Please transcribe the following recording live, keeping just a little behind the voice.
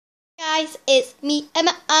Guys, it's me,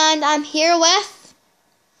 Emma, and I'm here with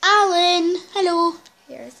Alan. Hello.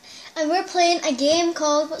 Here's, and we're playing a game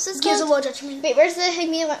called, what's this Gears of called? War Judgment. Wait, where's the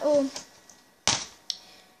me? Oh,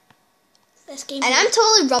 This game. and I'm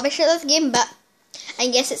totally rubbish at this game, but I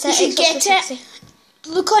guess it's. You should get it. 360.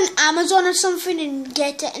 Look on Amazon or something and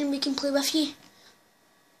get it, and we can play with you.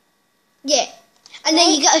 Yeah, and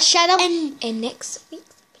then you get a shout out And- in next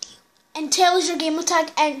week's video. And tell us your gamer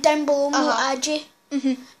tag and down below. We'll add you.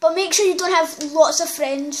 But make sure you don't have lots of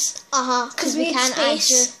friends. Because we need can't add you.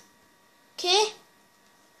 space. Okay.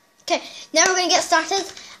 Okay, now we're gonna get started.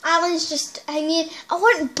 Alan's just hanging. I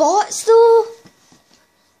want bots though.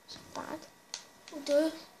 It's bad. We'll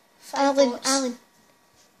do. Alan. 2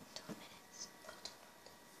 2 minutes.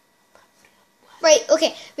 Right,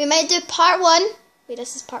 okay. We might do part 1. Wait,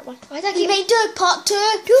 this is part 1. Why did I We keep might do part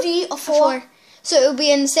 2, 3 or 4. 4? So it'll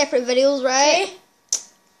be in separate videos, right? Okay.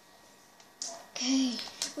 Okay.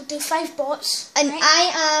 We'll do 5 bots. And right?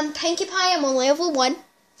 I am Pinkie Pie. I'm on level 1.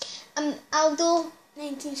 Aldo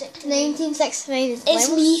 1969. 1969 is It's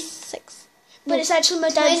level me. 6. But it's actually my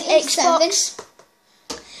dad's 27. Xbox.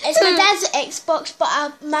 It's my dad's Xbox,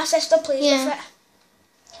 but my sister plays with it.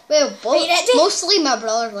 Well, Are you ready? mostly my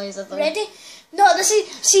brother plays with it. Ready? No, this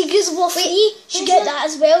is Gears of War 3. You where's get the- that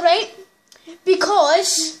as well, right?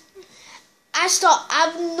 Because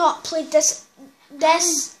I've not played this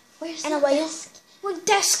Where's in a the while. disc? What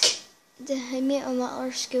disc? Behind me on that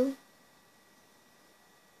other school.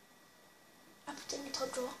 I put it in the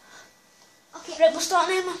top drawer. Okay, right, we're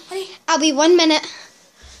starting, Emma. Hurry. I'll be 1 minute.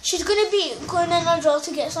 She's going to be going in her drawer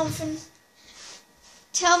to get something.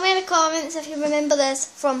 Tell me in the comments if you remember this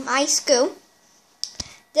from my school.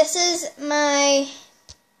 This is my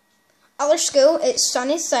other school. It's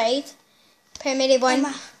Sunnyside Primary 1.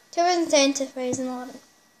 Emma. 2010 to 2011.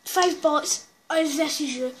 5 bots. Oh, this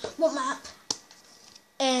is you. What map?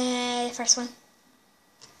 The first one.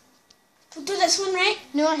 We'll do this one, right?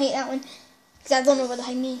 No, I hate that one. Because I don't know where the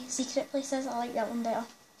hiding secret place is. I like that one better.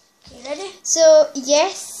 Okay, ready? So,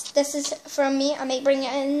 yes, this is from me. I might bring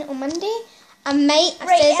it in on Monday. I might,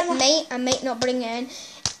 I might not bring it in.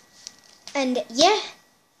 And, yeah,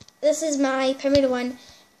 this is my Primary 1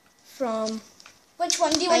 from... Which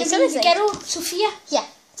one do you want to be? Sunnyside. The girl? Sophia? Yeah,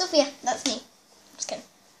 Sophia, that's me. Just kidding.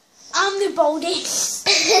 I'm the baldy.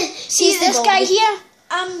 See She's the this guy baldy. here?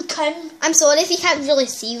 I'm Kim. I'm sorry if you can't really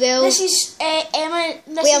see well. This is Emma.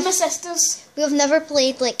 This is my sisters. We've never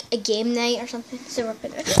played like a game night or something, so we're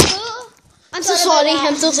putting it. I'm so Sorry sorry. about that.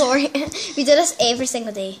 I'm so sorry. We do this every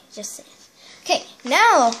single day. Just saying. Okay,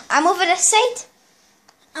 now I'm over this side.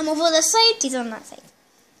 I'm over this side. He's on that side.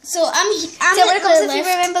 So I'm So at when it comes, the if you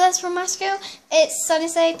left. remember this from my school, it's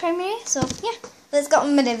Sunnyside Primary. So yeah, let's get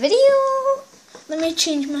on with the video. Let me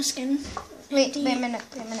change my skin. Wait a minute.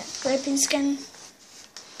 Weapon skin.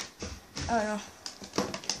 Oh no.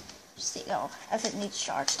 Just take it off if it needs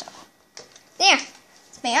charge still. There.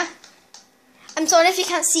 It's better. I'm sorry if you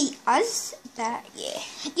can't see us, but yeah.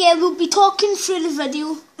 Yeah, we'll be talking through the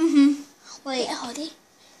video. Like, Howdy.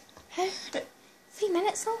 3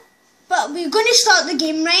 minutes though? But we're going to start the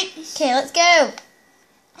game, right? Okay, let's go.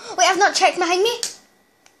 Wait, I've not checked behind me.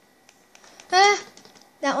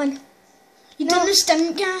 That one. You done the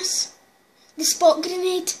stun gas, the spot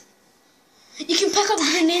grenade. You can pick up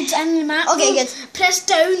grenades in the map. Okay, though. good. Press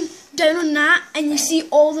down on that, and you see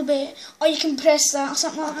all the way. Or you can press that or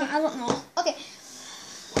something like that. I don't know. Okay.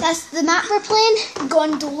 That's the map we're playing.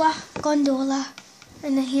 Gondola.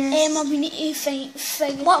 And then here's... Emma, we need to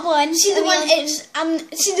figure. What one? See the one? It's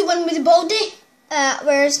see the one with the baldy.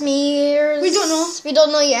 Where's me? We don't know. We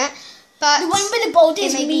don't know yet. But The one with the baldy it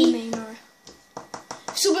is might me. be mine or...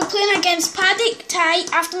 So we're playing against Paddock, Ty,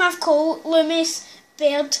 Aftermath, Cole, Loomis,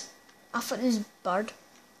 Baird. I thought it was bird.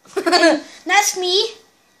 That's me.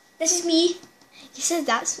 This is me. You said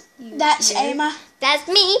that's you. That's you. Emma. That's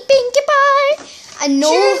me, Pinkie Pie. I know.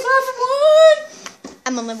 Cheers, everyone!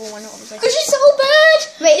 I'm on level 1, obviously. Because you're so bad.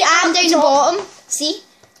 Wait, Yeah, I'm up down the top. bottom. See?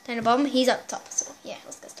 Down the bottom. He's up top. So, yeah,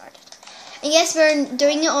 let's get started. And yes, we're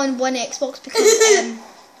doing it on one Xbox because,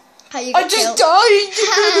 how you I got just killed. died.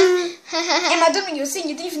 Emma, I don't know what you're saying.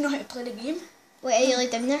 You don't even know how to play the game. Wait, are you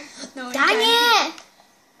like down there? No, Dang it!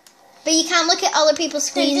 But you can't look at other people's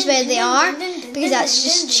screens where they are because that's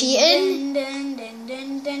just cheating.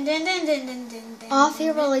 Oh, I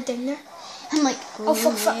feel really down there. I'm like, Oh,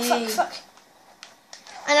 fuck.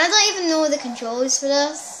 And I don't even know the controls for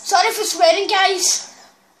this. Sorry for swearing, guys.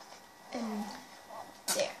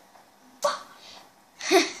 There.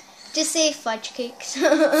 Just say fudge cakes.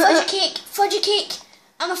 Fudgy cake.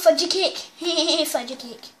 I'm a fudgy cake. Fudgy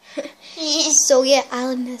cake. So yeah,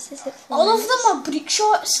 Alan, this is it for All of us. them are break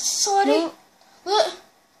shots. Sorry. No. Look.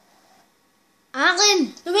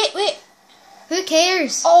 Alan! No, wait. Who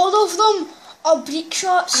cares? All of them are break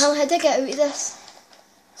shots. Alan, how to get out of this?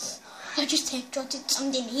 I just headshotted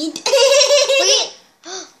somebody need. Wait!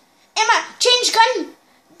 Emma, change gun.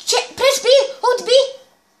 Press B, hold B.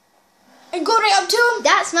 And go right up to him.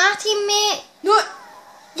 That's my teammate. No,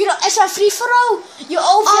 it's a free-for-all. You're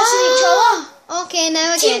all facing each other. Okay,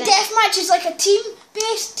 now I Team get it. deathmatch is like a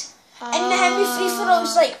team-based. And the heavy free-for-all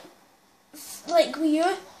is like with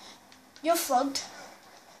you. You're flogged.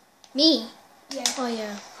 Me? Yeah. Oh,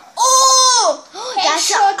 yeah. Oh!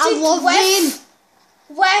 That's Headshotted I love him.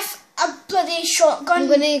 with a bloody shotgun. I'm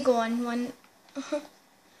gonna go on one.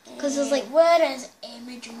 Because it's like, where is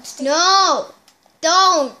Imogen State? no!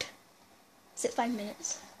 Don't! Is it 5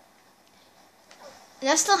 minutes? And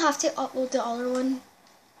I still have to upload the other one.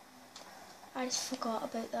 I just forgot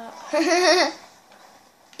about that.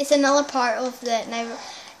 It's another part of the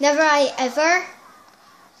never I ever.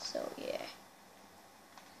 So yeah.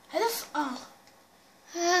 How the oh.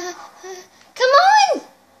 Come on!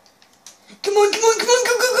 Come on, go. Go,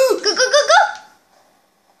 go, go, go!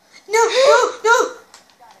 No.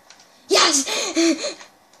 Yes!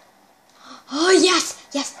 Oh, yes!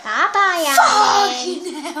 Yes! Bye-bye,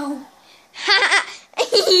 Fucking hell.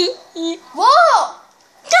 What?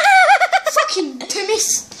 Fucking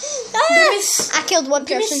Tumis. I killed one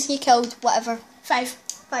person, he killed whatever. 5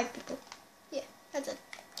 people. Yeah, that's it.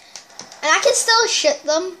 And I can still shoot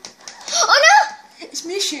them. Oh no! It's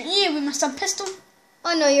me shooting you with my sub pistol.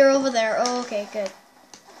 Oh no, you're over there. Oh, okay, good.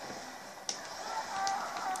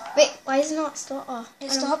 Wait, why is it not stopped? Oh,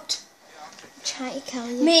 It stopped. I'm trying to kill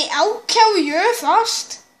you. Mate, I'll kill you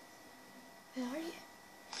first. Where are you?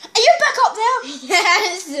 Are you back up there?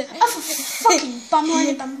 Yes! Oh, for fucking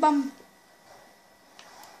bum.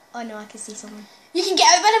 Oh no, I can see someone. You can get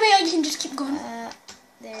out by the way, or you can just keep going.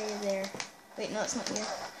 There. Wait, no, it's not you.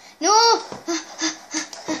 No!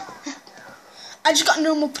 I just got a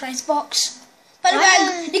normal prize box. By the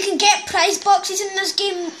way, you can get prize boxes in this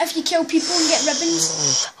game if you kill people and get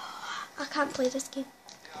ribbons. I can't play this game.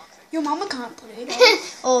 Your mama can't play it.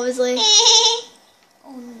 Obviously.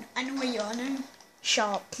 Oh, I know where you are now.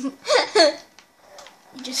 Sharp.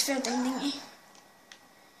 You just fell down, didn't you?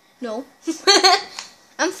 No.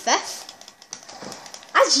 I'm 5th.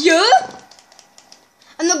 That's you?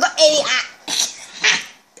 I've not got any.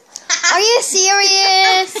 Are you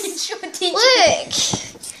serious? Look.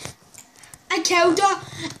 I killed her.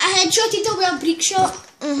 I headshotted her with a break shot.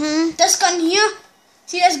 Mhm. This gun here.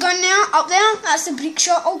 See this gun there? Up there? That's the break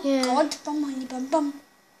shot. Oh Yeah. god. Bum.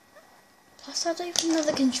 Plus, I don't even know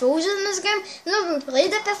the controls in this game. I've never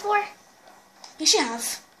played it before. Yes, you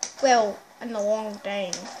have. Well, in a long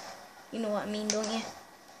time. You know what I mean, don't you?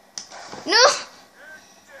 No!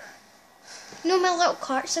 No, my little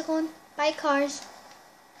carts are gone. Bye, cars.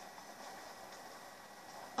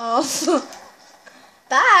 Oh.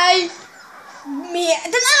 Bye! Mate,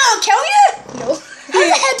 didn't I not kill you? No. How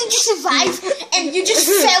the hell did you survive? And you just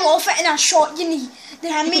fell off it and I shot you in the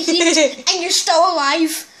hammer heat and you're still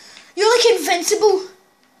alive. You're like invincible.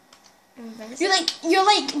 You're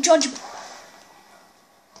like Judge.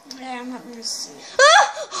 Yeah, I'm not gonna say it.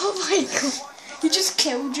 Ah! Oh my god. He just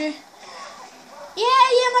killed you. Yeah,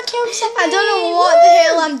 I killed somebody. I don't know what the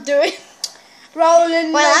hell I'm doing.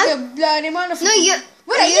 Rolling Well, like a bloody motherfucker. No, you.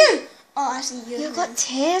 Where are you? Oh, I see you. You got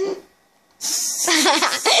 10.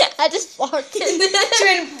 I just farted.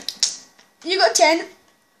 You got 10.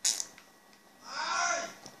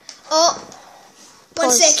 Oh.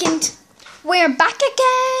 1 second. We're back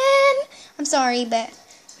again. I'm sorry, but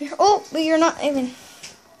but you're not even.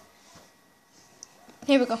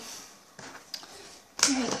 Here we go.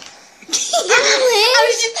 Right. I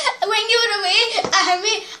was just, when you were away,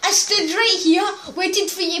 I stood right here, waited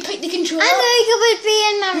for you to pick the controller. I knew you would be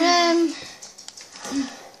in my room.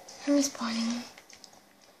 I was spawning.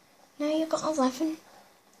 Now you've got 11.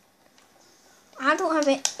 I don't have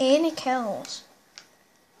any kills.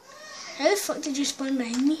 How the fuck did you spawn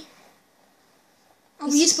behind me?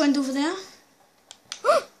 Oh, you spawned over there?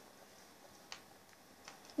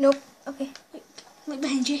 Nope. Okay. Look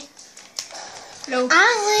behind you. No.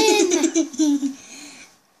 Alan!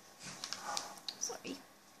 Sorry.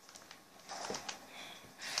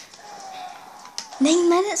 9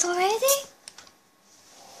 minutes already?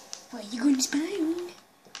 What are you going to spawn?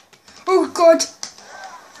 Oh god!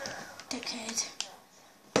 Dickhead.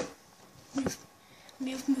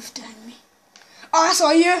 Move behind me. Oh, I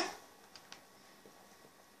saw you!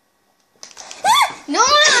 No!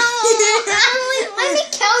 Alan, let me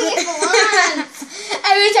kill you for once!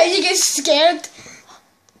 Every time you get scared.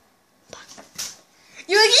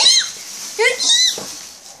 You're like,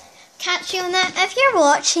 Catch you on that. If you're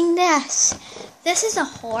watching this, This is a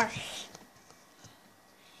horse.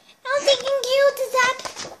 I'm thinking cute, is that?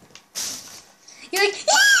 You're like,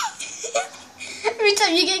 every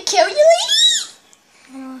time you get killed, you're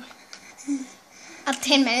like, I have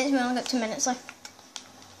 10 minutes, we only got 2 minutes left.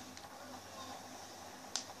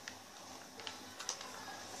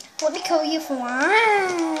 Let me kill you for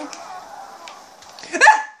one.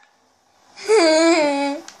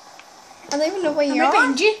 I don't even know where you are.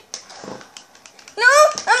 behind you. No,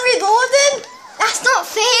 I'm reloading. That's not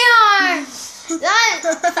fair.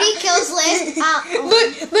 That 3 kills left.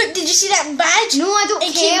 Look, did you see that badge? No, I don't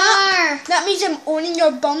It came care. up. That means I'm owning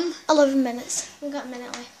your bum. 11 minutes. We've got a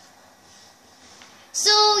minute left.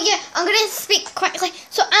 So, yeah, I'm going to speak quickly.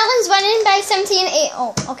 So, Alan's winning by 17-8.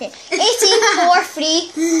 Oh, okay.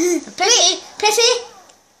 18-4-3. Pretty.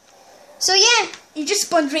 So, yeah. You just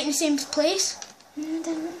spawned right in the same place. You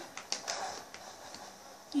did.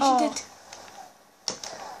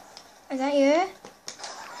 Is that you?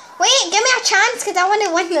 Wait, give me a chance because I want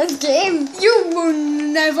to win this game. You will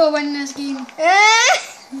never win this game. I'm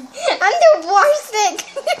the worst at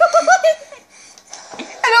I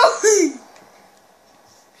know.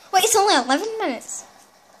 Wait, it's only 11 minutes.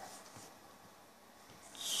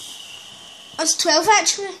 It's 12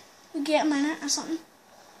 actually. We get a minute or something.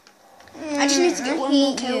 I just need to get one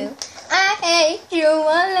more kill. I hate you,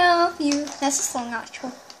 I love you. That's a song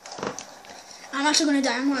actually. I'm actually gonna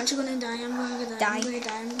die. I'm gonna die. I'm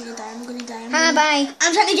gonna die. Bye.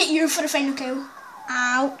 I'm trying to get you for the final kill.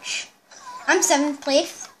 Ouch. I'm 7th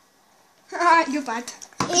place. You're bad.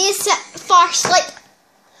 He's first, like.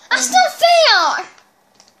 That's not fair!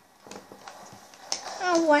 I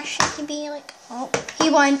wish it could be like. Oh, he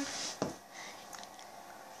won.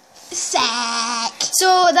 Sack.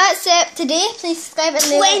 So that's it today. Please subscribe and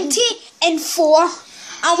leave 20-4.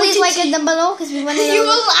 Please like it down below because we won it. You were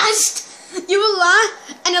last. You were last,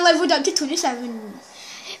 and I leveled up to 27.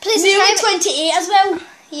 Please subscribe. subscribe. 28 as well.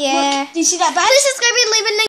 Yeah. Look, do you see that badge? Please subscribe and leave a